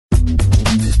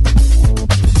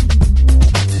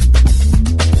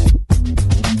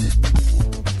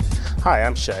Hi,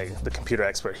 I'm Shay, the computer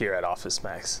expert here at Office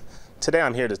Max. Today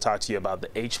I'm here to talk to you about the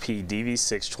HP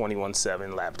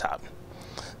DV6-2170 laptop.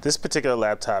 This particular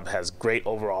laptop has great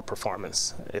overall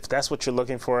performance. If that's what you're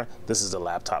looking for, this is the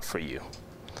laptop for you.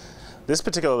 This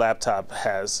particular laptop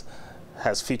has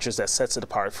features that sets it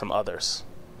apart from others.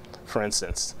 For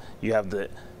instance, you have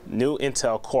the new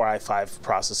Intel Core i5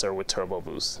 processor with Turbo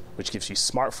Boost, which gives you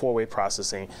smart four-way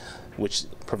processing, which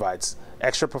provides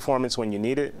extra performance when you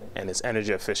need it, and it's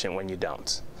energy efficient when you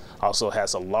don't. Also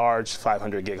has a large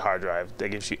 500 gig hard drive that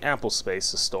gives you ample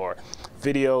space to store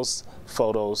videos,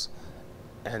 photos,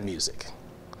 and music.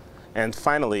 And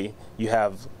finally, you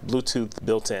have Bluetooth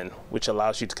built in, which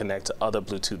allows you to connect to other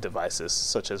Bluetooth devices,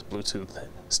 such as Bluetooth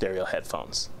stereo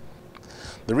headphones.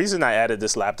 The reason I added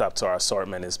this laptop to our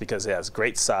assortment is because it has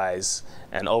great size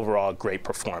and overall great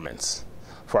performance.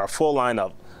 For our full line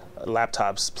of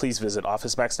laptops, please visit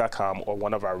OfficeMax.com or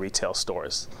one of our retail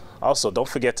stores. Also, don't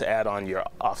forget to add on your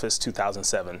Office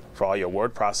 2007 for all your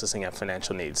word processing and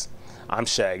financial needs. I'm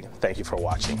Shag. Thank you for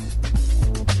watching.